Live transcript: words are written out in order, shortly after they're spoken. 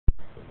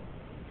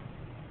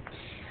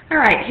All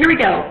right, here we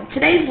go.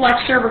 Today's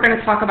lecture, we're going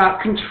to talk about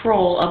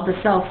control of the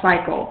cell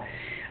cycle.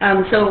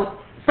 So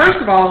first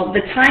of all,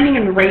 the timing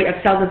and the rate of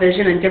cell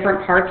division in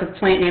different parts of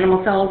plant and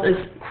animal cells is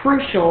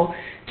crucial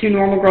to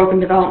normal growth and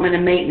development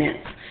and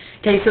maintenance.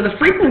 Okay, so the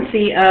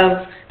frequency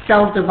of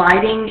cells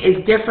dividing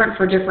is different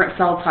for different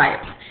cell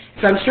types.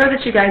 So I'm sure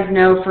that you guys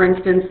know, for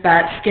instance,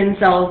 that skin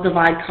cells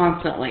divide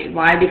constantly.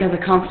 Why? Because of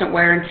constant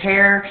wear and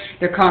tear.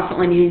 They're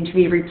constantly needing to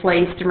be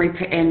replaced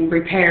and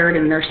repaired,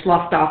 and they're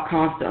sloughed off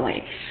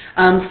constantly.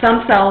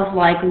 Some cells,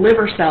 like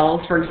liver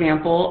cells, for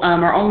example,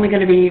 are only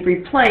going to be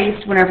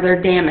replaced whenever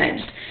they're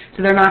damaged.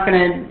 So they're not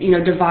going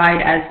to, divide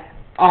as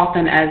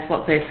often as,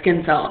 let's say, a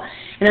skin cell.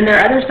 And then there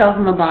are other cells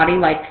in the body,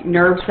 like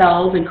nerve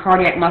cells and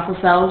cardiac muscle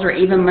cells, or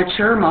even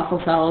mature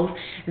muscle cells,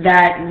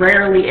 that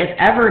rarely, if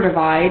ever,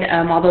 divide,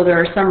 although there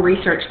are some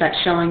research that's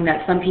showing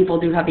that some people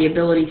do have the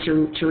ability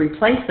to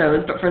replace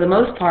those, but for the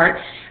most part,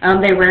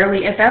 they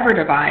rarely, if ever,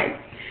 divide.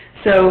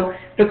 So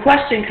the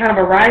question kind of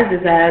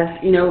arises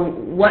as,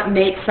 what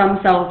makes some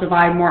cells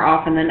divide more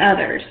often than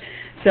others?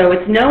 So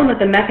it's known that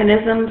the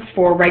mechanisms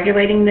for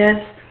regulating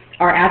this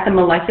are at the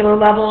molecular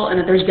level, and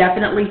that there's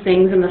definitely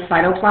things in the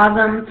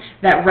cytoplasm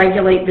that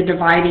regulate the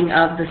dividing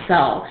of the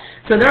cell.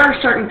 So there are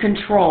certain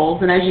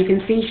controls, and as you can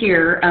see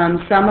here,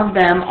 some of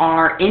them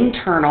are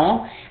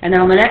internal, and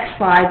then on the next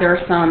slide there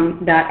are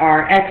some that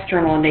are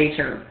external in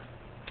nature.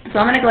 So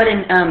I'm going to go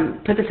ahead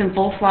and put this in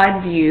full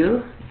slide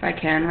view, if I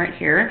can, right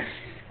here.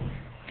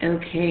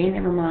 Okay,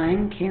 never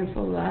mind,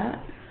 cancel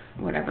that,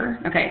 whatever.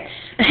 Okay,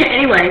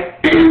 anyway,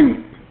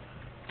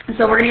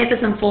 so we're going to get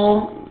this in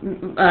full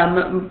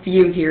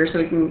view here so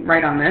we can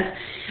write on this.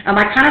 I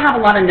kind of have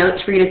a lot of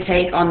notes for you to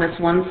take on this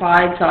one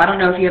slide, so I don't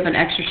know if you have an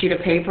extra sheet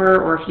of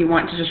paper or if you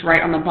want to just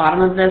write on the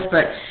bottom of this,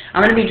 but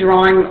I'm going to be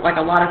drawing like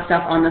a lot of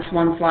stuff on this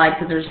one slide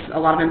because there's a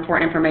lot of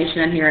important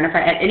information in here. And if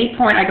at any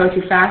point I go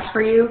too fast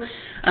for you,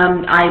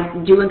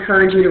 I do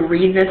encourage you to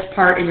read this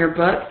part in your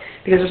book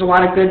because there's a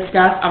lot of good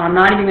stuff. I'm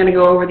not even going to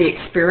go over the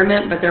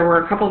experiment, but there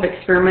were a couple of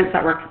experiments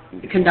that were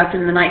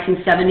conducted in the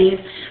 1970s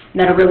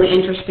that are really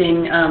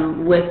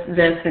interesting with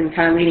this and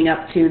kind of leading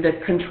up to the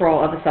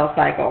control of the cell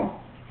cycle.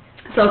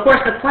 So of course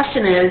the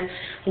question is,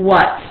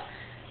 what?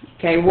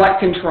 Okay, what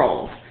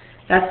controls?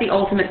 That's the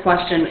ultimate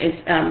question, is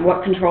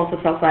what controls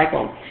the cell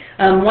cycle.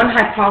 One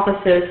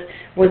hypothesis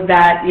was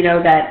that,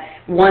 that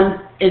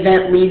one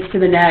event leads to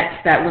the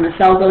next, that when the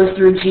cell goes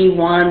through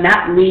G1,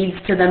 that leads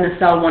to then the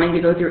cell wanting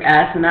to go through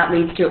S, and that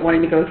leads to it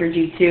wanting to go through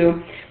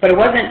G2. But it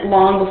wasn't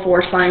long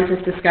before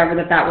scientists discovered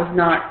that that was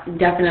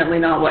definitely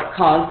not what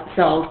caused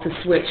cells to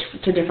switch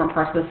to different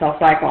parts of the cell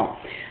cycle.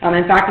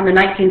 In fact, in the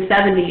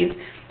 1970s,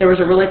 there was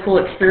a really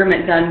cool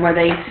experiment done where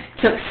they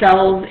took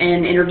cells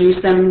and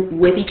introduced them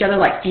with each other,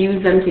 like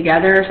fused them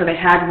together. So they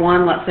had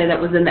one, let's say, that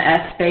was in the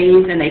S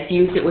phase, and they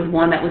fused it with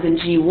one that was in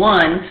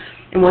G1.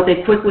 And what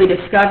they quickly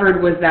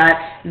discovered was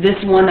that this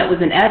one that was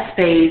in S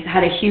phase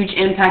had a huge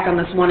impact on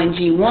this one in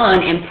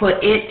G1 and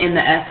put it in the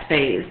S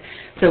phase.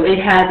 So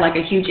it had like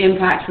a huge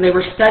impact. So they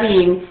were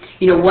studying,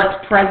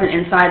 what's present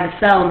inside the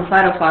cell in the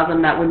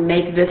cytoplasm that would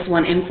make this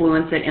one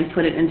influence it and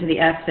put it into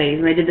the S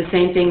phase. And they did the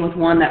same thing with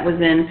one that was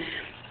in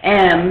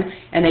M,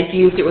 and they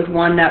fused it with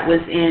one that was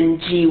in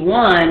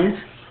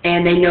G1,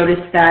 and they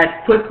noticed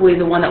that quickly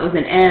the one that was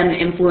in M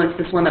influenced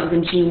this one that was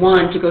in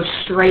G1 to go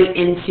straight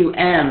into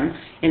M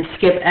and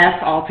skip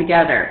S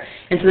altogether.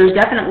 And so there's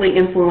definitely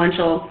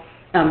influential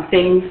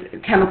things,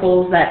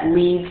 chemicals that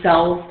lead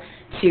cells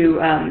to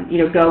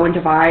go and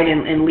divide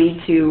and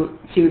lead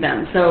to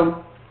them.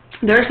 So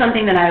there's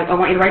something that I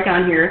want you to write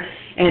down here,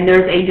 and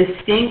there's a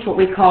distinct what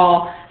we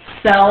call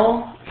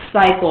cell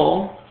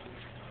cycle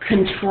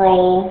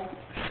control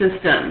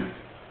system.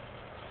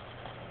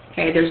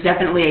 Okay, there's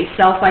definitely a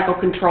cell cycle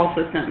control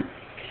system.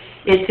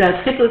 It's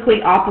a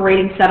cyclically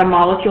operating set of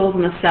molecules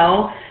in the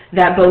cell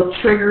that both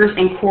triggers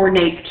and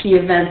coordinates key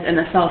events in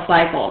the cell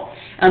cycle.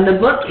 The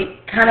book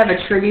kind of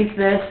attributes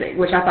this,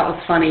 which I thought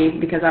was funny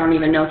because I don't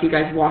even know if you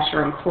guys wash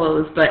your own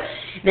clothes, but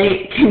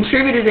they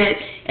contributed it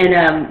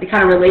and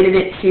kind of related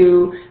it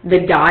to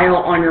the dial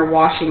on your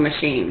washing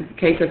machine.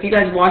 Okay, so if you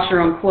guys wash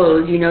your own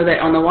clothes, you know that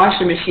on the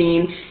washing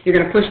machine, you're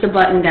going to push the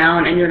button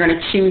down and you're going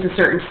to choose a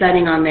certain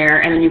setting on there,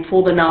 and then you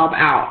pull the knob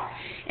out.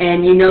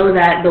 And you know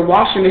that the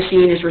washing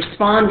machine is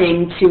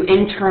responding to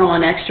internal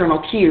and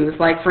external cues.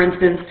 Like, for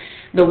instance,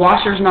 the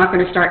washer's not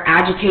going to start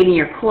agitating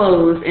your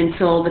clothes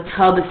until the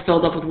tub is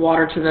filled up with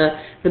water to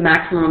the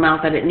maximum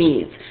amount that it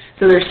needs.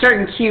 So there's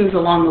certain cues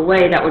along the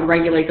way that would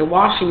regulate the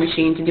washing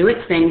machine to do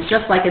its things,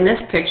 just like in this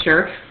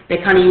picture. They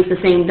kind of use the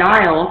same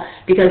dial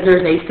because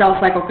there's a cell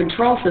cycle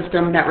control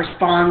system that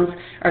responds,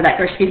 or that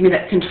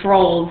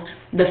controls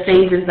the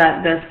phases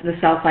that the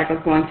cell cycle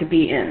is going to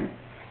be in.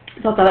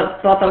 So I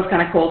thought that was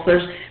kind of cool. So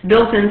there's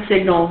built-in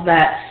signals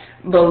that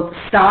both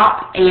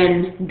stop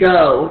and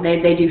go.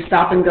 They do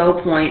stop and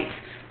go points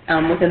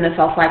within the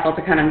cell cycle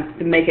to kind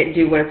of make it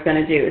do what it's going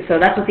to do. So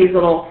that's what these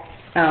little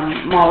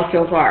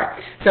molecules are.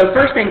 So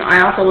first thing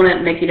I also want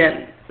to make you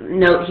to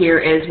note here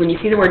is when you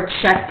see the word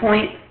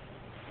checkpoint,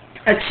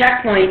 a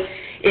checkpoint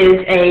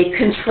is a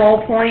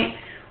control point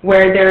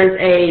where there's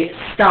a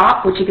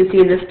stop, which you can see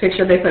in this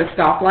picture, they put a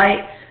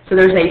stoplight. So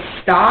there's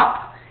a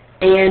stop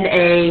and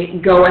a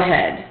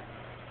go-ahead.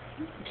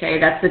 Okay,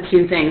 that's the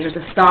two things. There's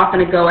a stop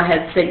and a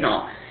go-ahead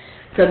signal.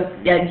 So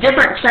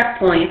different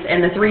checkpoints,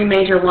 and the three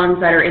major ones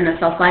that are in the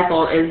cell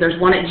cycle is there's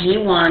one at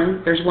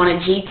G1, there's one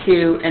at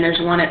G2, and there's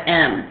one at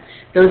M.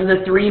 Those are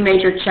the three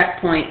major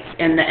checkpoints,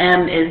 and the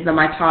M is the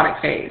mitotic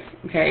phase.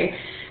 Okay,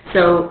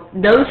 so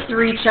those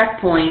three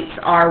checkpoints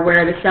are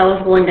where the cell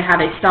is going to have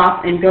a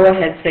stop and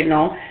go-ahead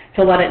signal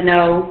to let it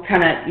know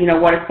kind of, you know,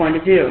 what it's going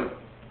to do.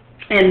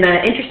 And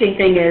the interesting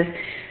thing is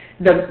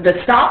the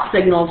stop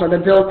signals are the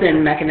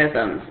built-in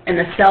mechanisms, and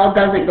the cell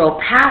doesn't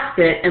go past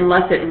it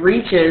unless it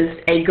reaches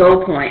a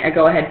go point, a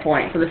go-ahead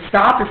point. So the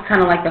stop is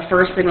kind of like the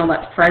first signal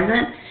that's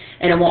present,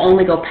 and it will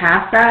only go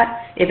past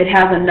that if it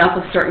has enough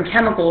of certain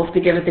chemicals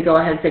to give it the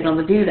go-ahead signal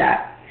to do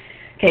that.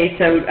 Okay,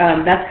 so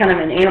that's kind of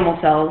in animal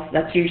cells.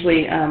 That's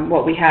usually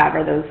what we have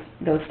are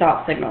those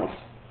stop signals.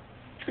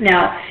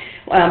 Now,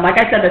 like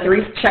I said, the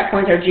three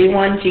checkpoints are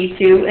G1,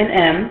 G2,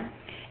 and M.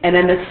 And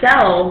then the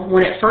cell,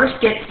 when it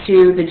first gets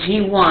to the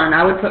G1,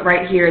 I would put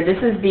right here, this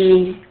is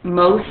the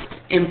most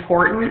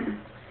important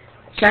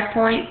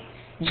checkpoint.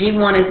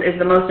 G1 is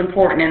the most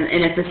important,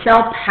 and if the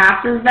cell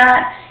passes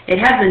that, it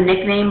has a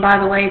nickname, by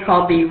the way,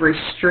 called the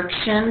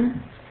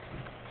restriction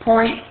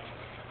point.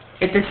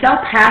 If the cell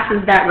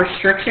passes that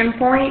restriction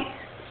point,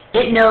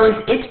 it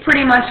knows it's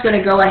pretty much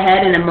going to go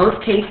ahead, and in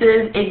most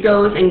cases, it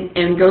goes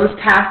and goes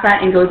past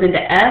that and goes into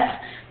S,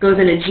 goes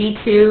into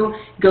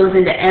G2, goes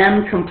into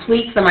M,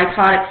 completes the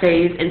mitotic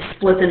phase, and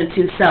splits into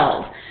two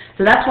cells.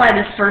 So that's why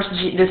this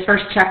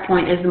first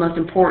checkpoint is the most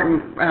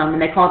important,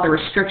 and they call it the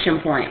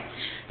restriction point.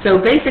 So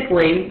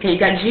basically, okay, you've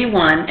got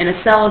G1, and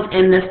a cell is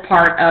in this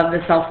part of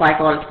the cell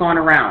cycle, and it's going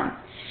around.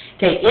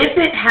 Okay, if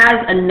it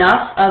has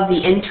enough of the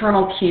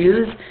internal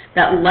cues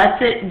that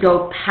lets it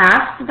go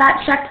past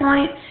that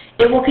checkpoint,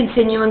 it will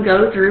continue and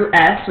go through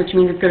S, which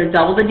means it's going to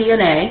double the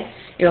DNA.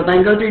 It'll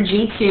then go through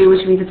G2,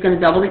 which means it's going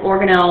to double the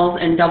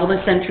organelles and double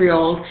the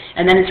centrioles,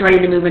 and then it's ready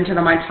to move into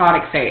the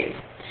mitotic phase.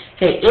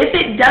 Okay, if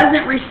it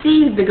doesn't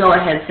receive the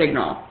go-ahead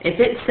signal, if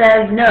it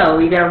says, no,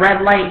 you got a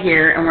red light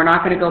here, and we're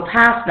not going to go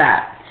past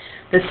that,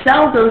 the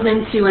cell goes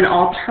into an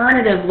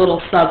alternative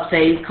little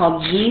subphase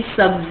called G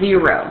sub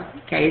 0.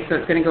 Okay, so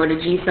it's going to go to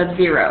G sub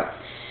 0.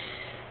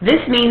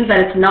 This means that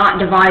it's not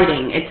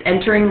dividing. It's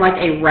entering like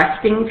a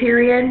resting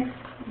period.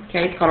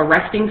 Okay, it's called a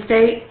resting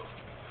state.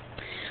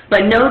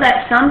 But know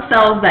that some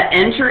cells that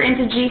enter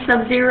into G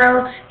sub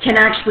 0 can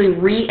actually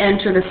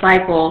re-enter the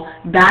cycle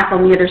back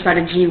on the other side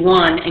of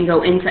G1 and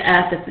go into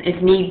S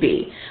if need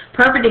be.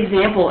 Perfect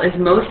example is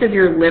most of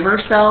your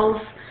liver cells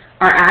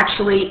are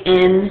actually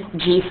in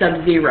G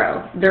sub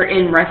 0. They're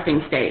in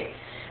resting state.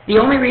 The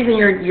only reason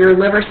your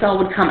liver cell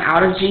would come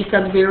out of G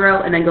sub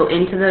 0 and then go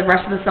into the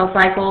rest of the cell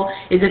cycle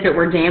is if it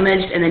were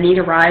damaged and the need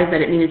arose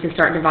that it needed to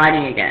start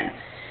dividing again.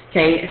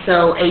 Okay,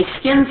 so a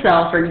skin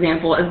cell, for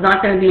example, is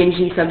not going to be in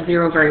G sub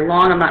 0 very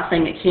long. I'm not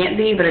saying it can't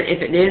be, but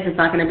if it is, it's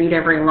not going to be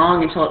there very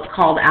long until it's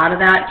called out of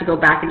that to go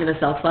back into the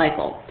cell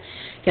cycle.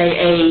 Okay,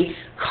 a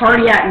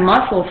cardiac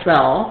muscle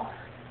cell,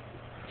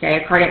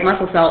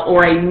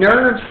 or a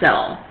nerve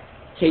cell,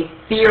 okay,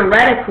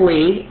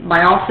 theoretically,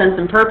 by all sense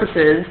and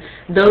purposes,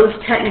 those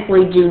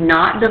technically do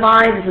not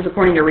divide. This is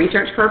according to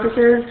research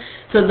purposes.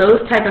 So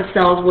those type of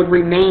cells would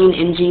remain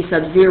in G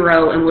sub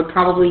 0 and would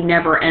probably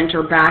never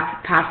enter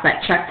back past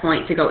that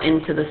checkpoint to go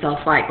into the cell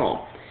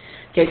cycle.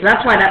 Okay, so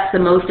that's why that's the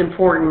most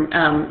important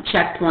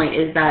checkpoint,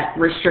 is that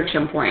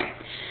restriction point.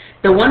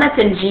 The one that's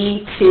in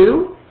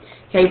G2,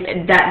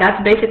 okay,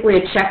 that's basically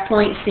a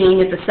checkpoint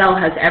seeing if the cell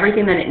has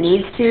everything that it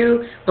needs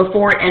to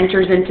before it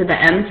enters into the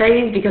M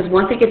phase, because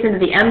once it gets into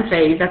the M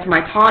phase, that's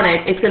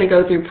mitotic, it's going to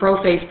go through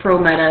prophase,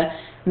 prometa,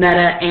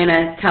 meta,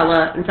 ana,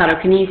 tele, and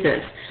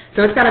cytokinesis.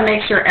 So it's got to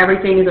make sure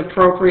everything is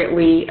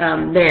appropriately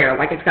there,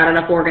 like it's got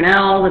enough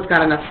organelles, it's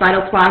got enough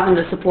cytoplasm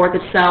to support the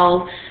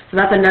cells, so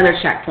that's another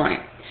checkpoint.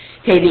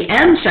 Okay, the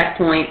M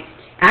checkpoint,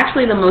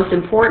 actually the most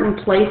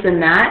important place in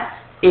that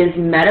is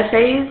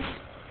metaphase.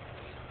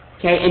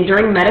 Okay, and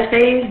during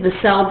metaphase, the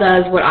cell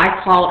does what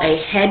I call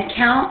a head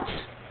count,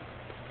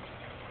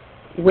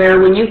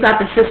 where when you've got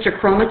the sister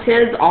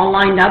chromatids all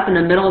lined up in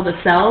the middle of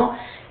the cell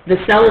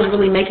is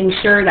really making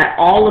sure that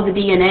all of the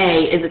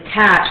DNA is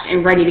attached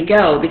and ready to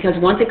go, because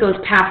once it goes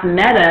past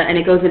meta and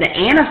it goes into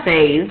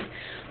anaphase,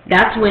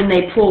 that's when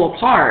they pull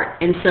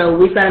apart. And so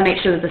we've got to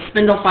make sure that the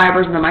spindle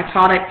fibers and the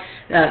mitotic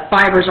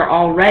fibers are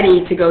all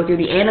ready to go through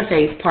the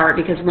anaphase part,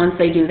 because once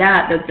they do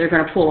that, they're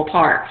going to pull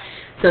apart.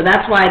 So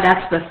that's why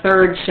that's the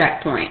third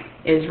checkpoint,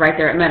 is right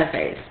there at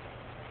metaphase.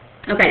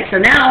 Okay, so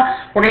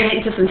now we're going to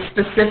get into some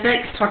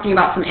specifics, talking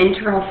about some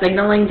internal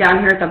signaling down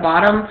here at the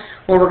bottom,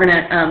 where we're going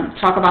to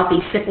talk about the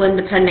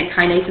cyclin-dependent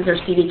kinases, or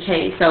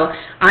CDK. So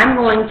I'm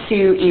going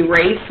to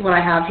erase what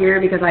I have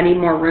here because I need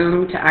more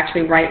room to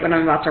actually write what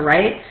I'm about to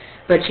write.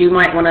 But you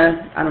might want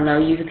to, I don't know,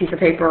 use a piece of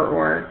paper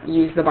or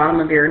use the bottom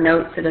of your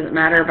notes. It doesn't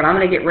matter. But I'm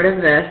going to get rid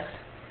of this.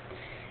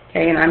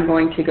 Okay, and I'm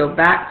going to go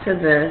back to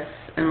this.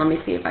 And let me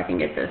see if I can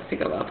get this to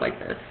go up like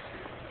this.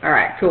 All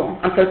right, cool.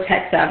 I'm so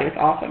tech savvy. It's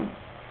awesome.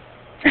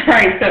 All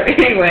right, so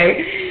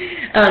anyway,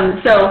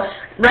 so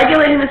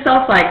regulating the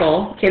cell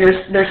cycle, okay,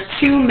 there's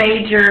two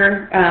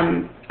major,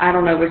 I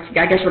don't know,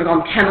 I guess you would call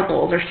them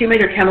chemicals. There's two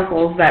major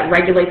chemicals that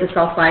regulate the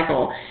cell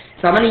cycle.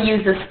 So I'm going to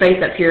use this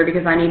space up here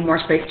because I need more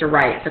space to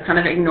write, so kind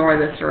of ignore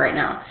this for right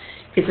now.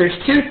 Because there's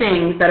two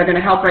things that are going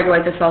to help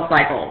regulate the cell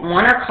cycle.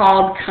 One are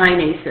called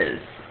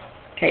kinases,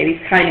 okay,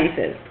 these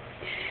kinases.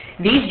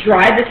 These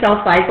drive the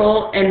cell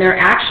cycle, and they're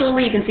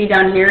actually, you can see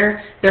down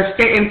here, they're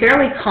in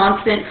fairly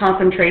constant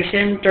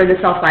concentration during the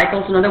cell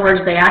cycle. So in other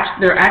words, there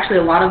are actually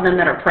a lot of them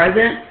that are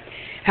present.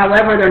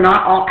 However, they're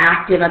not all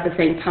active at the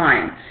same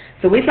time.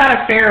 So we've got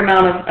a fair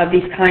amount of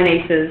these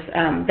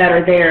kinases that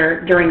are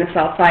there during the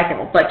cell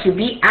cycle. But to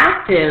be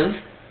active,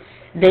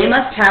 they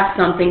must have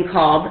something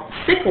called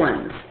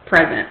cyclins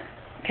present.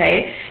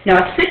 Okay? Now,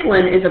 a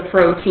cyclin is a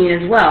protein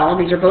as well.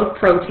 These are both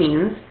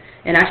proteins.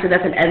 And actually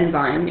that's an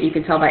enzyme, you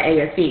can tell by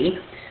ASE.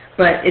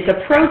 But it's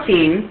a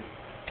protein,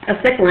 a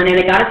cyclin, and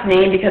it got its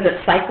name because it's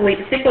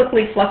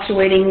cyclically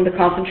fluctuating the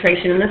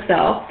concentration in the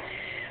cell.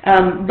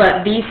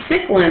 But these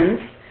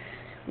cyclins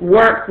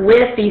work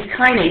with these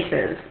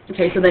kinases.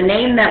 Okay, so the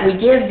name that we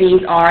give these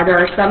there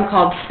are some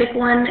called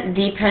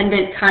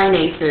cyclin-dependent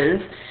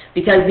kinases,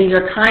 because these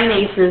are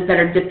kinases that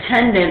are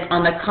dependent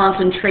on the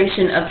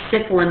concentration of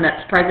cyclin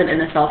that's present in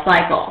the cell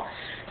cycle.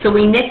 So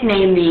we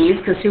nickname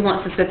these, because who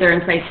wants to sit there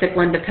and say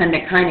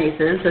cyclin-dependent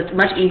kinases? So it's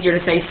much easier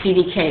to say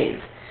CDKs.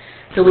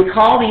 So we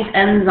call these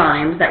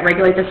enzymes that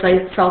regulate the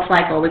cell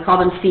cycle, we call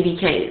them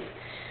CDKs.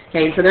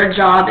 Okay, so their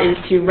job is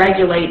to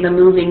regulate the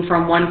moving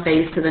from one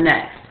phase to the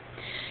next.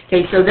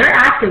 Okay, so they're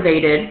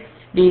activated,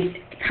 these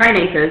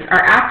kinases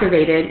are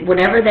activated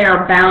whenever they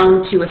are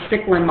bound to a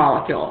cyclin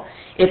molecule.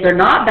 If they're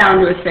not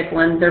bound to a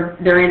cyclin,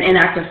 they're in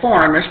inactive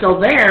form. They're still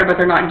there, but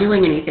they're not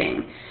doing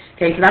anything.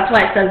 Okay, so that's why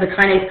it says the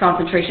kinase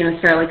concentration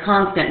is fairly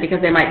constant, because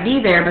they might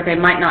be there, but they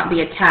might not be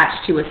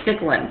attached to a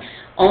cyclin.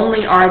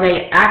 Only are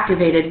they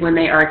activated when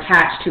they are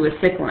attached to a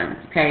cyclin.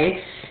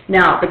 Okay,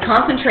 now the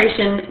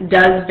concentration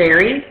does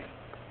vary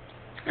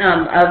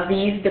of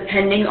these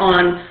depending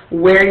on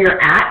where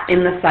you're at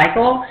in the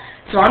cycle.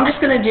 So I'm just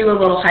going to do a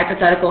little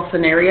hypothetical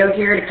scenario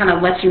here to kind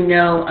of let you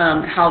know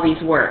how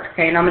these work.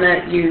 Okay, and I'm going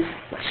to use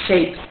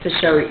shapes to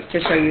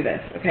show you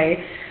this.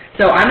 Okay,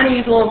 so I'm going to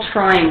use a little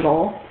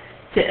triangle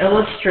to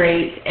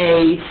illustrate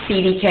a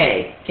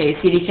CDK. Okay,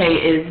 CDK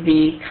is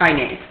the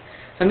kinase.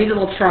 So I'm using a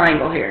little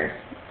triangle here.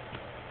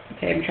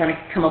 Okay, I'm trying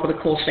to come up with a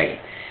cool shape.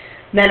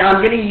 Then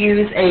I'm going to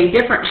use a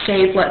different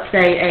shape, let's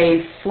say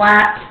a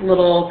flat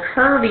little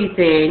curvy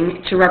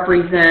thing to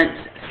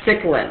represent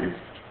cyclin.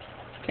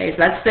 Okay, so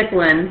that's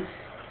cyclin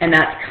and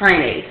that's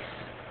kinase.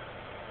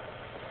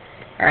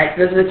 Alright,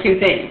 so those are the two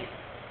things.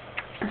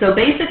 So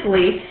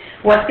basically,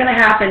 what's going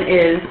to happen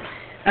is,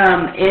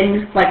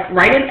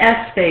 right in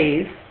S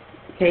phase,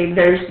 okay,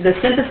 the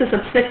synthesis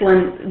of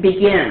cyclin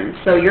begins.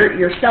 So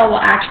your cell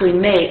will actually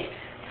make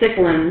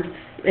cyclins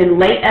in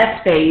late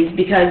S phase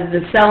because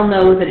the cell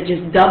knows that it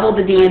just doubled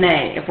the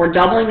DNA. If we're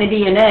doubling the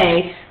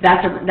DNA,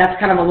 that's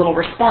kind of a little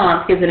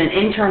response, gives it an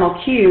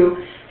internal cue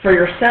for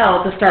your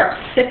cell to start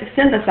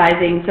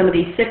synthesizing some of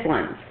these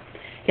cyclins.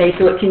 Okay,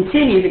 so it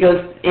continues. It goes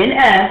in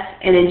S,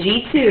 and in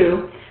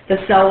G2, the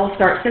cell will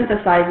start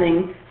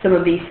synthesizing some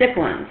of these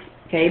cyclins.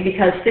 Okay,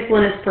 because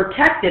cyclin is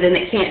protected and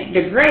it can't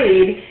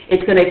degrade,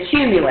 it's going to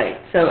accumulate.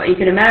 So you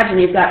can imagine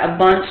you've got a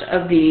bunch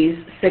of these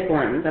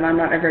cyclins, and I'm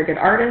not a very good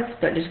artist,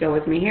 but just go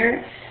with me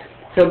here.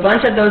 So a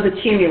bunch of those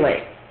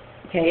accumulate.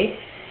 Okay,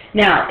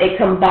 now it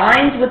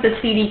combines with the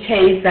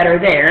CDKs that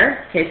are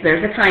there. Okay, so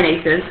there's the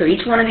kinases. So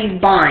each one of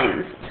these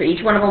binds. So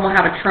each one of them will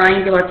have a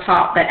triangular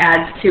top that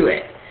adds to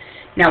it.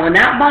 Now when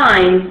that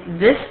binds,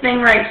 this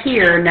thing right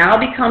here now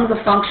becomes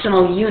a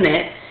functional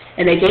unit.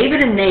 And they gave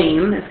it a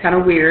name, it's kind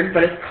of weird,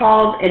 but it's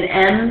called an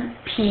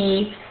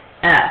MPF.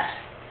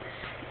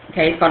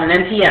 Okay, it's called an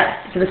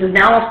MPF. So this is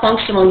now a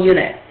functional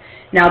unit.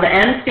 Now the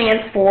M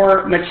stands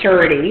for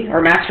maturity,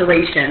 or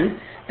maturation.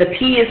 The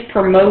P is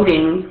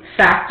promoting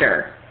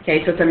factor.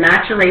 Okay, so it's a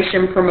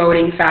maturation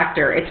promoting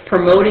factor. It's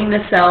promoting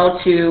the cell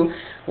to,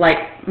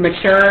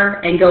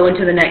 mature and go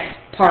into the next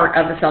part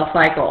of the cell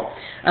cycle.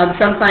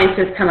 Some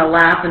scientists kind of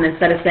laugh, and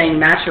instead of saying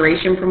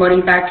maturation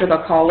promoting factor,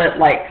 they'll call it,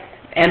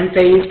 M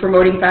phase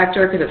promoting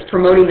factor, because it's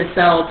promoting the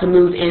cell to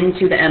move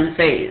into the M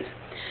phase.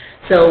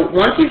 So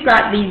once you've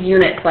got these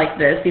units like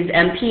this, these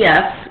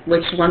MPFs,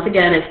 which once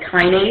again is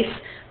kinase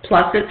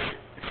plus its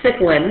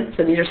cyclin,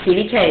 so these are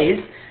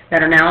CDKs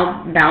that are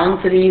now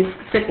bound to these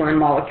cyclin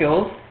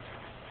molecules.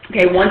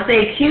 Okay, once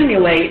they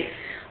accumulate,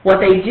 what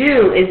they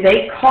do is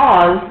they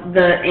cause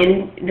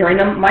during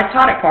the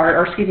mitotic part,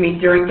 or excuse me,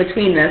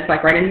 between this,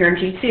 right in here in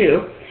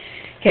G2,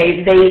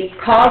 okay, they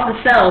cause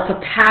the cell to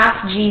pass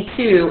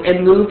G2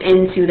 and move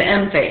into the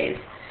M phase.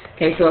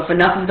 Okay, so if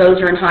enough of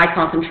those are in high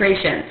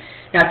concentration.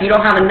 Now, if you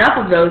don't have enough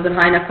of those in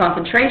high enough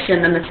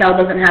concentration, then the cell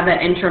doesn't have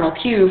that internal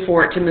cue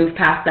for it to move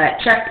past that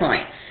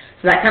checkpoint.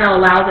 So that kind of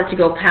allows it to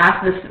go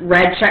past this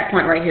red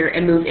checkpoint right here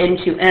and move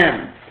into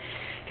M.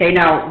 Okay,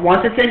 now,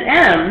 once it's in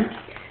M,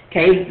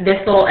 okay, this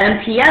little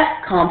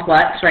MPF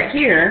complex right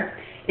here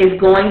is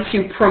going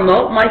to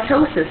promote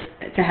mitosis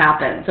to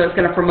happen. So it's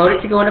going to promote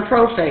it to go into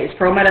prophase,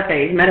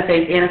 prometaphase,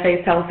 metaphase,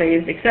 anaphase,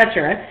 telophase,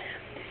 etc.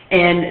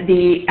 And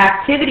the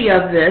activity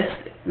of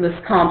this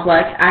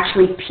complex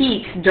actually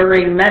peaks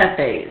during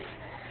metaphase.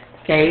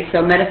 Okay, so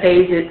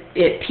metaphase,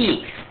 it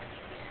peaks.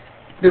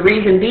 The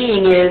reason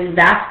being is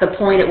that's the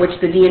point at which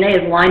the DNA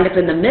is lined up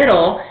in the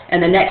middle,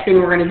 and the next thing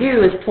we're going to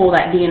do is pull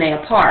that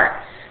DNA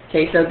apart.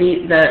 Okay, so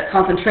the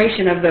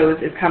concentration of those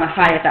is kind of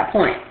high at that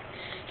point.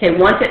 Okay,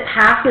 once it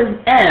passes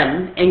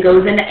M and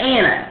goes into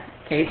Ana,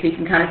 okay, so you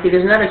can kind of see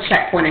there's another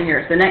checkpoint in here.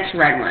 It's the next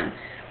red one.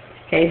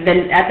 Okay,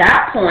 then at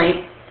that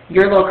point,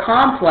 your little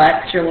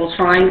complex, your little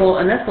triangle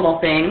and this little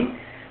thing,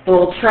 the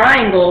little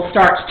triangle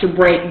starts to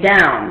break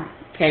down.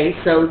 Okay,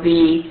 so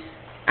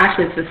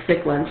actually it's the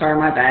cyclin, sorry,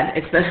 my bad.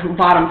 It's the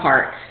bottom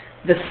part.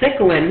 The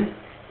cyclin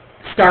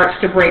starts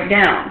to break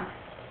down.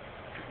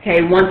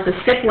 Okay, once the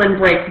cyclin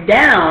breaks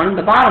down,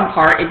 the bottom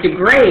part, it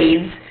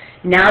degrades.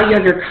 Now you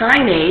have your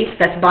kinase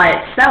that's by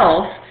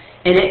itself,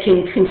 and it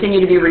can continue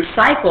to be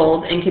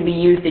recycled and can be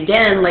used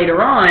again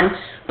later on,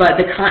 but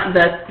the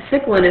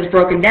cyclin is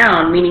broken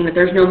down, meaning that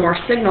there's no more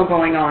signal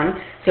going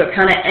on, so it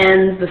kind of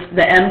ends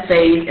the M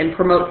phase and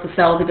promotes the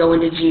cell to go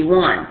into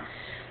G1.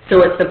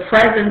 So it's the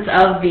presence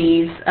of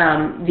these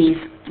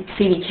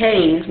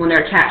CDKs, when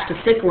they're attached to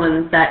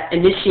cyclins, that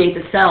initiate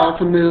the cell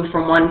to move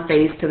from one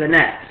phase to the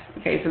next.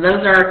 Okay, so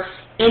those are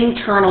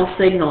internal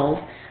signals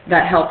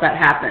that help that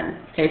happen.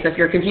 Okay, so if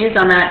you're confused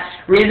on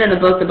that, read it in the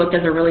book. The book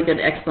does a really good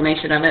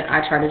explanation of it.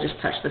 I try to just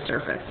touch the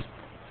surface.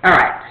 All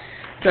right,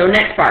 so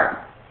next part.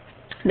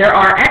 There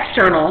are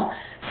external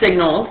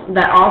signals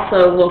that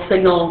also will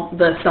signal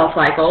the cell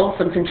cycle,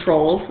 some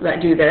controls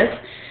that do this.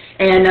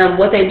 And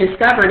what they've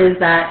discovered is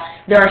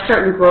that there are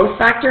certain growth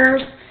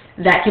factors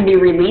that can be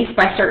released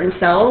by certain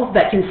cells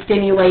that can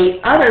stimulate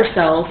other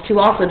cells to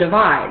also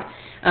divide.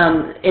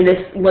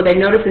 What they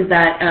notice is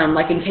that,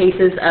 like in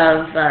cases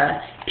of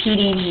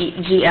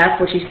PDGF,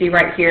 which you see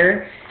right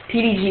here,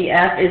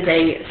 PDGF is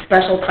a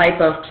special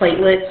type of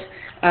platelet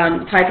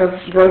type of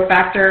growth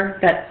factor.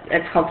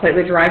 It's called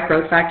platelet-derived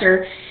growth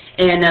factor.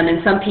 And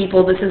in some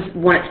people, this is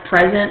when it's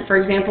present, for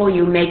example,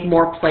 you make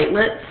more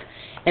platelets,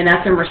 and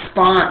that's in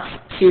response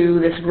to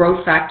this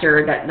growth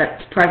factor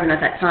that's present at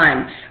that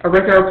time.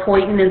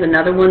 Erythropoietin is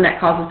another one that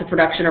causes the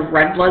production of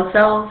red blood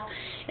cells.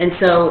 And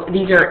so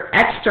these are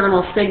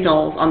external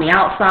signals on the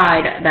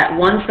outside that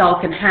one cell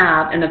can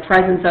have, and the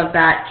presence of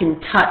that can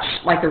touch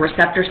like the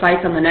receptor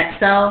sites on the next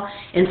cell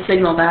and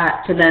signal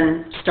that to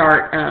then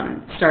start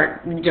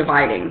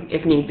dividing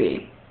if need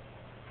be.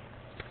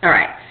 All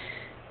right,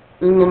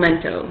 un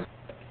momento.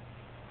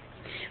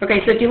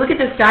 Okay, so if you look at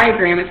this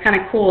diagram, it's kind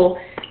of cool.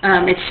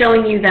 It's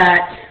showing you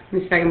that, let me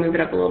see if I can move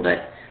it up a little bit.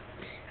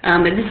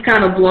 This is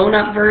kind of a blown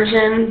up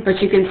version, but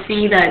you can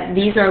see that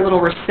these are little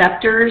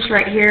receptors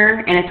right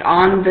here, and it's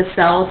on the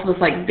cell, so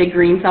it's like big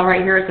green cell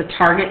right here. It's a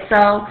target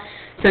cell.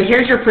 So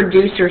here's your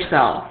producer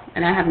cell,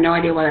 and I have no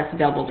idea why that's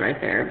doubled right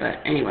there,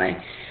 but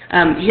anyway.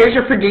 Here's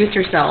your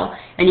producer cell,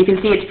 and you can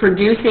see it's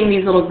producing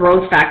these little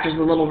growth factors,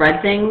 the little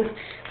red things.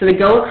 So they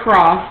go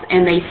across,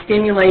 and they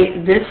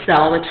stimulate this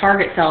cell, the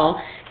target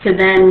cell, to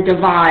then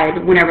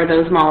divide whenever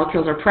those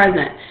molecules are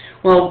present.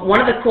 Well, one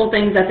of the cool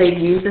things that they've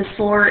used this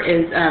for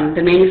is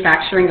the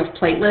manufacturing of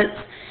platelets.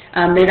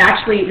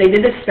 They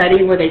did this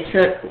study where they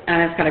took,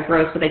 and it's kind of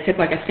gross, but they took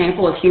like a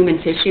sample of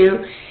human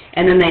tissue,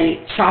 and then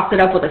they chopped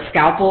it up with a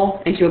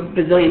scalpel into a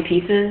bazillion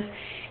pieces,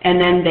 and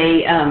then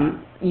they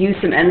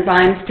used some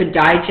enzymes to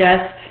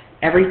digest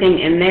everything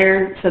in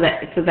there so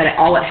that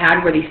all it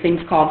had were these things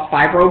called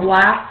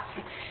fibroblasts.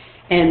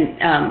 And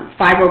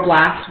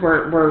fibroblasts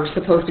were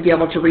supposed to be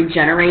able to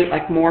regenerate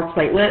like more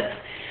platelets.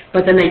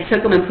 But then they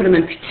took them and put them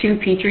in 2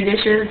 petri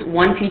dishes.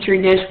 One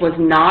petri dish was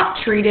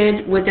not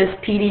treated with this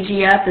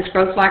PDGF, this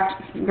growth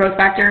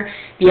factor.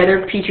 The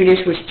other petri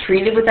dish was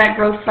treated with that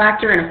growth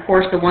factor, and of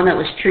course the one that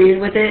was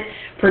treated with it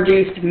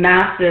produced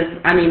massive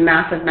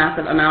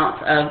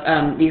amounts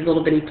of these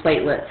little bitty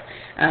platelets,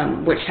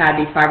 which had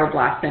these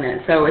fibroblasts in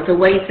it. So it's a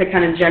way to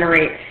kind of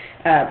generate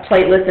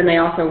platelets, and they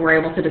also were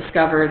able to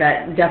discover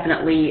that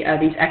definitely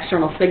these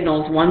external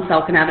signals, one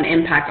cell can have an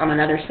impact on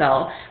another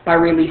cell by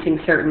releasing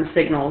certain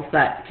signals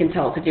that can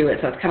tell it to do it.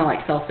 So it's kind of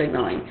like cell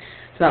signaling.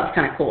 So that's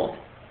kind of cool.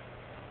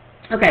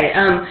 Okay,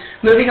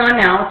 moving on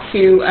now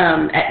to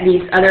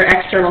these other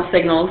external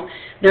signals.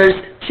 There's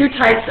 2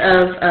 types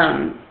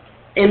of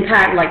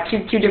impact, like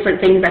two different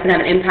things that can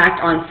have an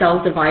impact on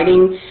cells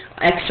dividing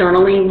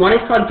externally. One is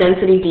called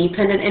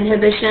density-dependent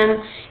inhibition,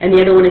 and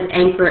the other one is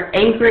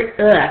anchorage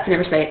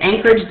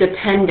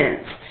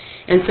dependence.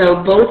 And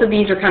so both of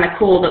these are kind of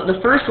cool. The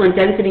first one,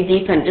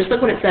 density-dependent, just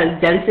look what it says,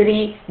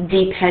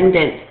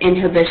 density-dependent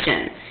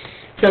inhibition.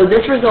 So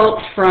this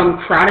results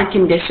from crowded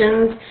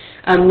conditions.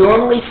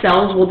 Normally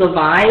cells will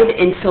divide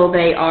until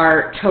they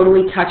are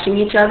totally touching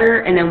each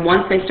other, and then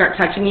once they start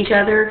touching each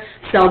other,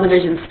 cell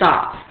division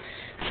stops.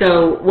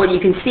 So what you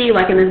can see,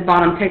 like in this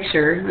bottom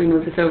picture, let me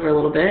move this over a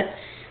little bit,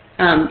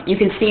 you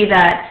can see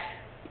that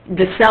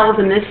the cells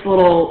in this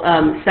little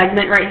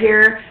segment right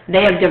here,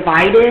 they have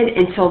divided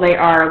until they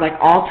are like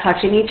all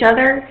touching each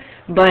other.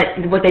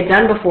 But what they've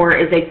done before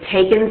is they've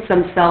taken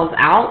some cells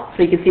out,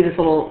 so you can see this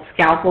little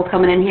scalpel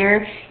coming in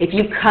here. If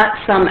you cut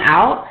some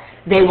out,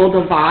 they will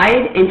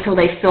divide until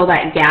they fill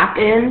that gap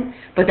in,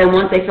 but then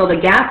once they fill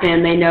the gap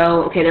in, they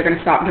know, okay, they're going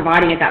to stop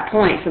dividing at that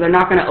point, so they're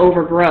not going to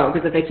overgrow,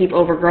 because if they keep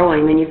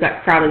overgrowing, then you've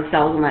got crowded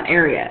cells in that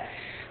area.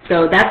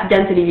 So that's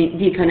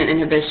density-dependent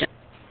inhibition.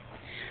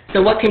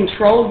 So what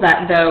controls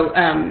that, though,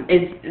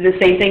 is the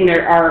same thing.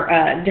 There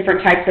are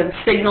different types of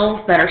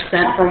signals that are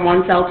sent from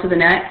one cell to the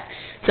next.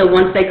 So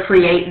once they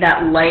create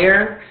that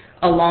layer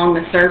along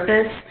the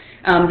surface,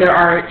 there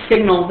are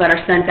signals that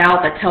are sent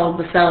out that tell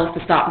the cells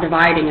to stop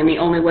dividing, and the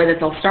only way that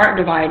they'll start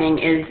dividing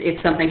is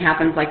if something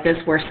happens like this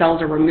where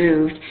cells are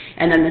removed,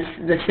 and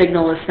then the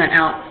signal is sent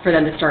out for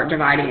them to start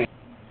dividing.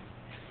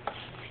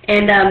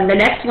 And the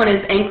next one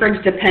is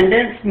anchorage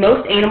dependence.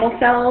 Most animal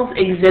cells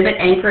exhibit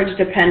anchorage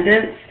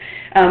dependence,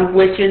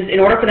 which is, in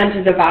order for them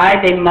to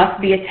divide, they must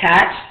be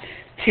attached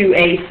to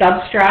a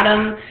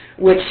substratum,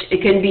 which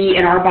it can be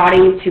in our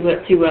body to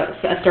a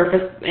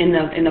surface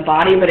in the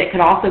body, but it could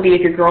also be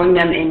if you're growing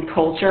them in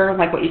culture,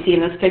 like what you see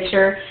in this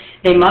picture.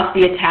 They must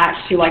be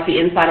attached to like the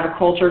inside of a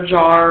culture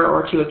jar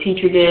or to a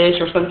petri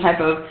dish or some type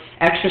of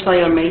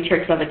extracellular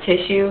matrix of a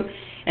tissue.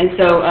 And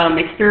so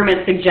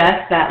experiments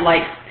suggest that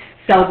like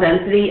cell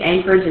density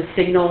anchorage is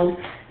signaled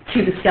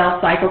to the cell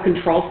cycle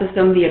control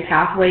system via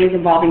pathways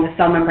involving the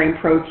cell membrane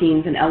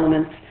proteins and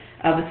elements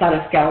of the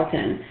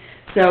cytoskeleton.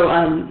 So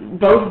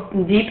both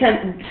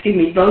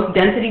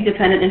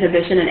density-dependent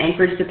inhibition and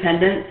anchorage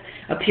dependence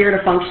appear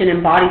to function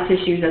in body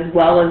tissues as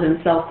well as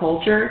in cell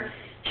culture,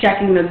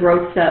 checking the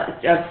growth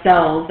of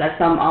cells at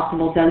some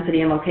optimal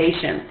density and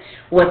location.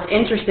 What's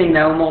interesting,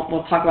 though, and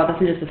we'll talk about this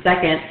in just a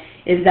second,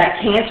 is that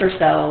cancer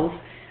cells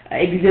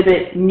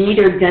exhibit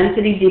neither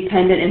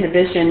density-dependent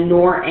inhibition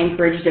nor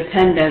anchorage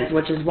dependence,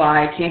 which is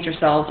why cancer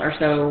cells are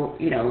so,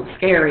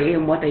 scary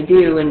in what they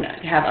do and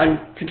have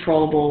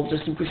uncontrollable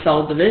just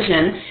cell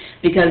division,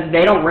 because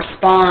they don't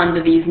respond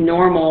to these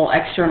normal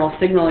external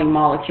signaling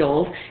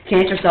molecules.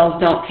 Cancer cells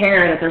don't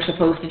care that they're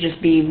supposed to just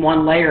be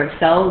one layer of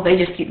cells. They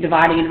just keep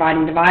dividing and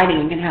dividing and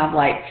dividing and can have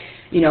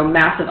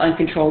massive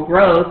uncontrolled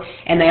growth,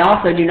 and they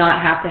also do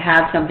not have to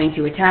have something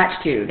to attach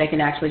to. They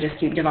can actually just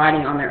keep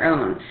dividing on their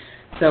own.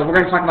 So we're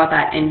going to talk about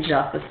that in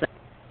just a second.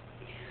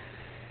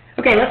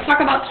 Okay, let's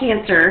talk about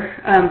cancer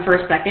for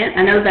a second.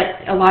 I know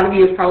that a lot of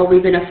you have probably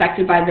been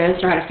affected by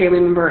this or had a family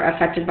member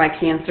affected by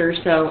cancer,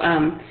 so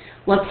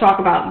let's talk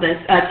about this.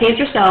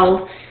 Cancer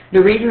cells,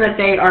 the reason that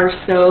they are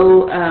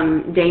so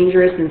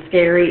dangerous and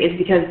scary is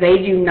because they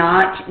do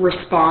not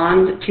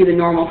respond to the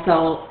normal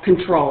cell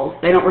controls.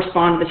 They don't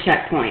respond to the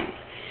checkpoints.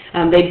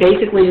 They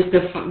basically just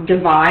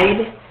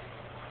divide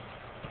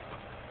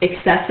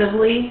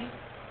excessively,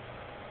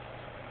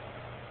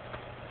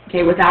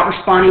 without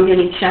responding to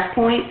any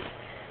checkpoints,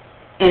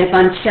 and if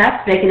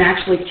unchecked, they can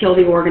actually kill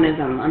the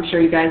organism. I'm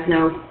sure you guys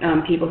know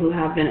people who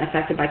have been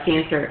affected by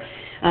cancer.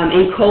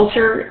 In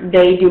culture,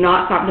 they do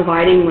not stop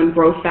dividing when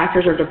growth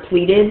factors are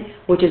depleted,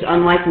 which is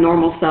unlike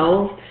normal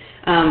cells.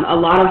 A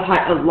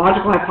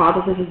logical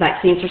hypothesis is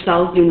that cancer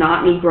cells do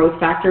not need growth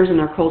factors in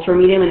their culture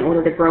medium in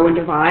order to grow and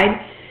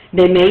divide.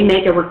 They may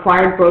make a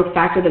required growth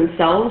factor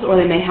themselves, or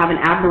they may have an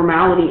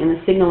abnormality in the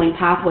signaling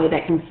pathway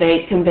that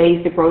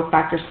conveys the growth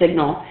factor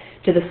signal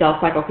to the cell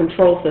cycle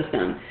control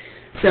system.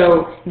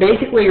 So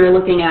basically you're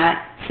looking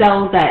at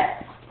cells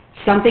that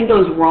something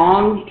goes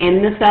wrong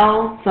in the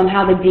cell,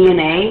 somehow the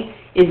DNA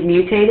is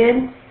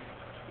mutated.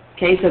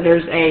 So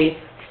there's a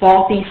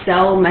faulty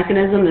cell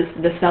mechanism,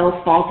 the cell is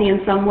faulty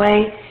in some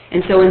way,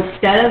 and so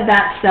instead of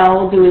that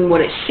cell doing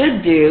what it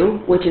should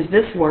do, which is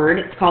this word,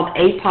 it's called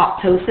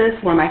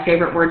apoptosis, one of my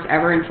favorite words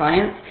ever in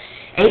science.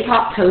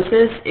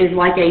 Apoptosis is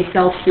like a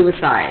cell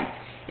suicide.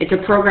 It's a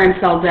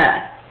programmed cell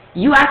death.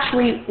 You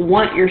actually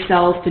want your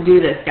cells to do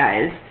this,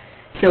 guys.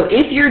 So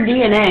if your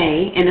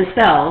DNA in a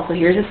cell, so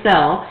here's a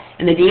cell,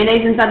 and the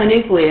DNA is inside the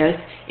nucleus,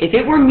 if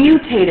it were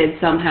mutated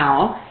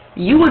somehow,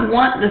 you would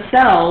want the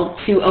cell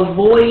to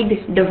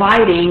avoid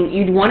dividing.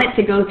 You'd want it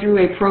to go through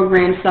a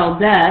programmed cell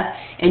death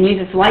and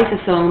use its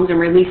lysosomes and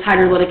release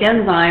hydrolytic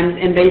enzymes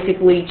and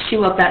basically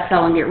chew up that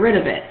cell and get rid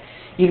of it.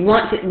 You'd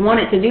want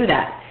it to do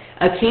that.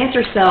 A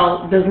cancer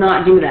cell does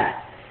not do that.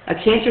 A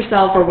cancer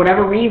cell, for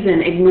whatever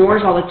reason,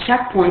 ignores all the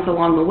checkpoints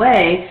along the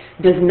way,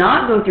 does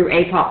not go through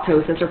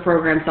apoptosis or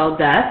programmed cell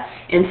death,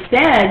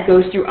 instead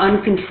goes through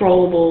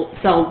uncontrollable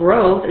cell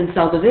growth and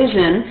cell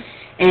division,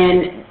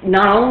 and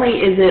not only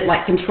is it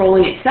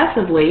controlling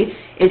excessively,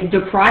 it's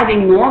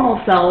depriving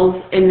normal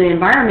cells in the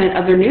environment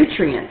of their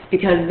nutrients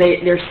because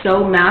they're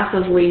so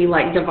massively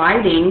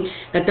dividing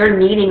that they're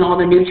needing all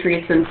the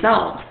nutrients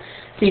themselves.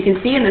 So you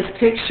can see in this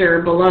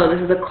picture below,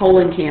 this is a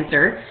colon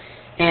cancer.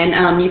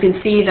 And you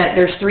can see that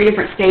there's 3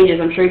 different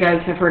stages. I'm sure you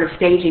guys have heard of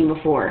staging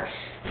before.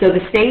 So the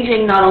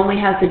staging not only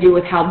has to do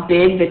with how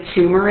big the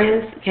tumor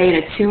is, and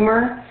a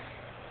tumor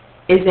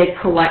is a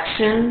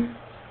collection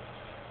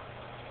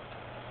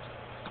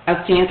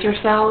of cancer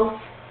cells.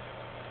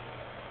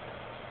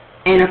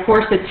 And of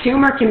course the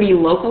tumor can be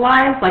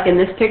localized, like in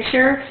this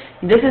picture.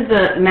 This is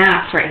the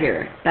mass right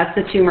here. That's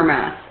the tumor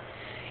mass.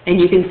 And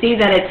you can see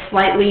that it's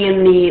slightly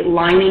in the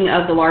lining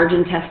of the large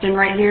intestine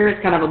right here.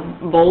 It's kind of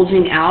a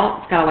bulging out.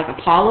 It's kind of like a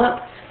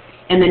polyp.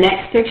 In the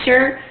next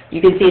picture,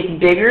 you can see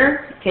it's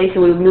bigger. Okay,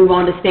 so we move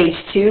on to stage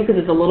 2 because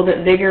it's a little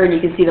bit bigger and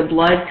you can see the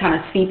blood kind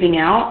of seeping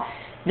out.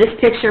 This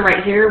picture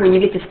right here, when you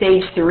get to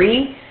stage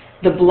 3,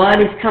 the blood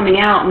is coming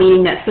out,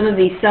 meaning that some of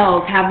these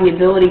cells have the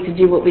ability to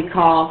do what we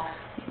call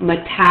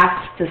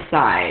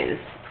metastasize.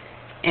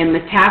 And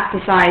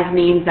metastasize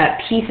means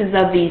that pieces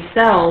of these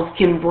cells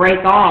can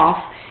break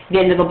off,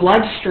 get into the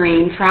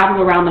bloodstream,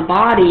 travel around the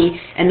body,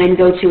 and then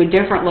go to a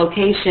different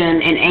location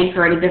and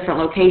anchor at a different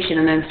location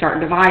and then start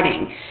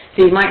dividing.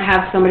 So you might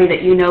have somebody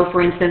that you know,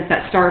 for instance,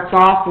 that starts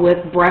off with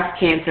breast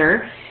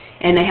cancer,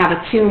 and they have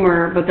a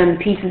tumor, but then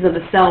pieces of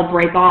the cell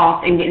break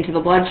off and get into the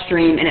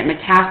bloodstream, and it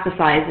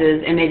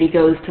metastasizes and maybe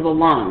goes to the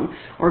lung,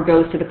 or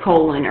goes to the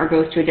colon, or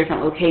goes to a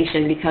different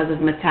location because of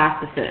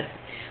metastasis,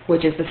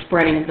 which is the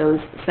spreading of those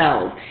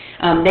cells.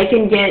 They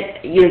can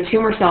get,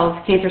 tumor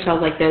cells, cancer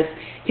cells like this,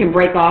 can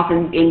break off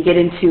and get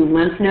into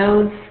lymph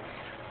nodes.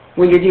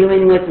 When you're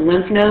dealing with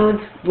lymph nodes,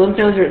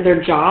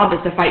 their job is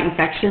to fight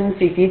infections.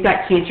 So if you've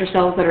got cancer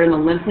cells that are in the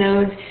lymph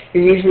nodes,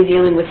 you're usually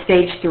dealing with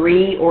stage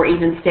 3 or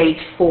even stage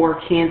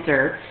 4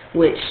 cancer,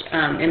 which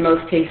in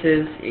most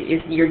cases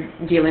you're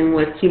dealing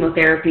with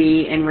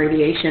chemotherapy and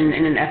radiation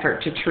in an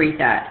effort to treat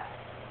that.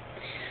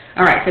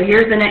 All right, so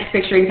here's the next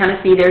picture. You kind of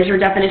see there's your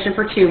definition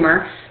for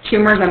tumor.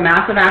 Tumor is a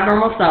mass of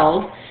abnormal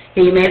cells.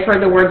 Okay, you may have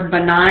heard the words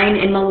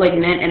benign and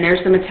malignant, and there's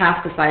the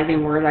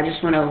metastasizing word I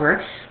just went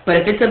over. But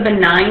if it's a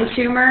benign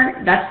tumor,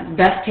 that's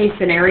best case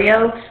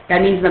scenario.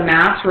 That means the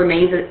mass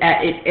remains at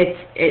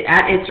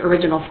its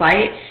original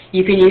site.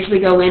 You can usually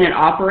go in and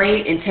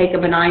operate and take a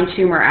benign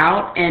tumor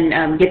out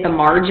and get the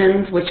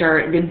margins, which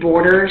are the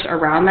borders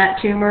around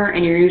that tumor,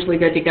 and you're usually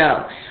good to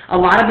go. A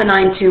lot of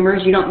benign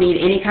tumors, you don't need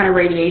any kind of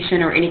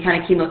radiation or any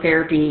kind of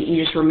chemotherapy.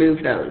 You just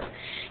remove those.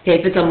 Okay,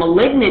 if it's a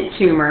malignant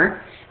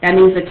tumor, that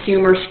means the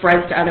tumor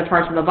spreads to other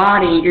parts of the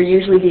body. You're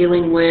usually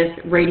dealing with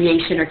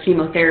radiation or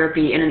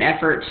chemotherapy in an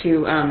effort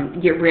to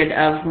get rid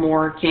of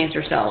more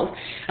cancer cells.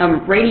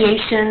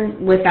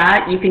 Radiation, with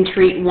that, you can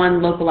treat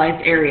one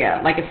localized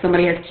area. Like if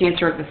somebody has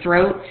cancer of the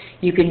throat,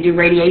 you can do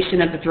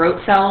radiation of the throat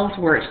cells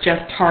where it's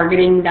just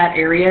targeting that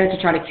area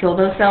to try to kill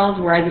those cells.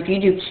 Whereas if you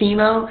do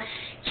chemo,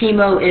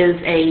 chemo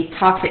is a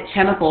toxic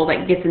chemical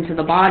that gets into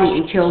the body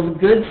and kills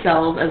good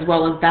cells as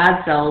well as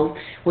bad cells,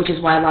 which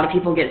is why a lot of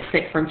people get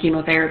sick from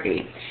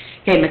chemotherapy.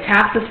 Okay,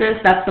 metastasis,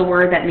 that's the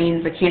word that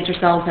means the cancer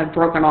cells have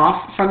broken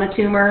off from the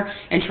tumor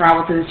and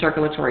traveled through the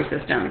circulatory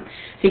system.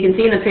 So you can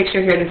see in the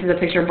picture here, this is a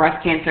picture of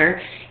breast cancer,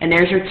 and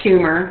there's your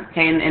tumor,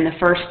 okay, in the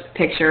first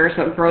picture.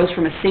 So it grows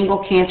from a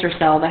single cancer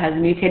cell that has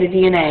mutated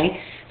DNA,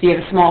 so you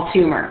have a small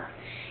tumor.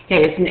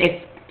 Okay,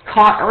 it's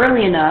caught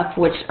early enough,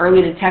 which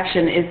early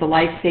detection is the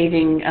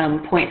life-saving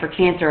point for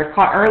cancer. If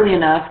caught early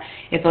enough,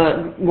 if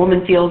a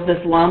woman feels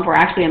this lump, or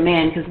actually a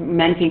man, because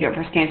men can get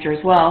breast cancer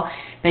as well,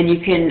 then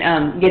you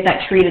can get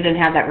that treated and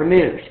have that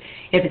removed.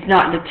 If it's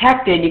not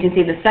detected, you can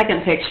see the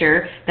second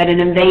picture that it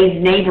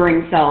invades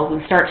neighboring cells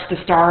and starts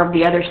to starve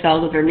the other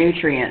cells of their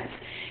nutrients.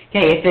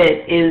 Okay, if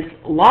it is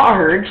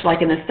large,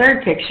 like in the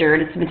third picture,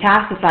 and it's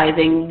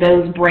metastasizing,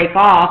 those break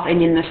off,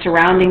 and in the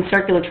surrounding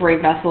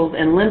circulatory vessels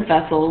and lymph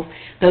vessels,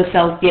 those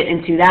cells get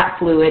into that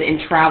fluid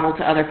and travel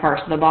to other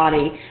parts of the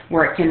body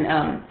where it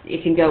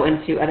can go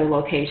into other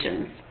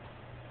locations.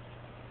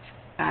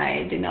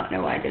 I did not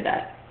know why I did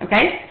that.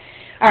 Okay?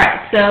 All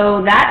right,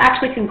 so that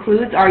actually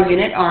concludes our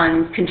unit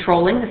on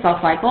controlling the cell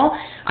cycle.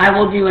 I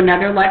will do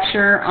another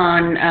lecture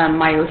on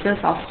meiosis.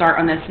 I'll start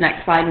on this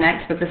next slide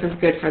next, but this is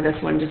good for this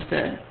one just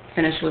to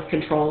finish with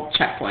control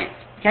checkpoints.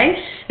 Okay?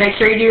 Make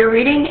sure you do your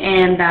reading,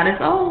 and that is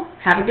all.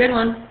 Have a good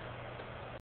one.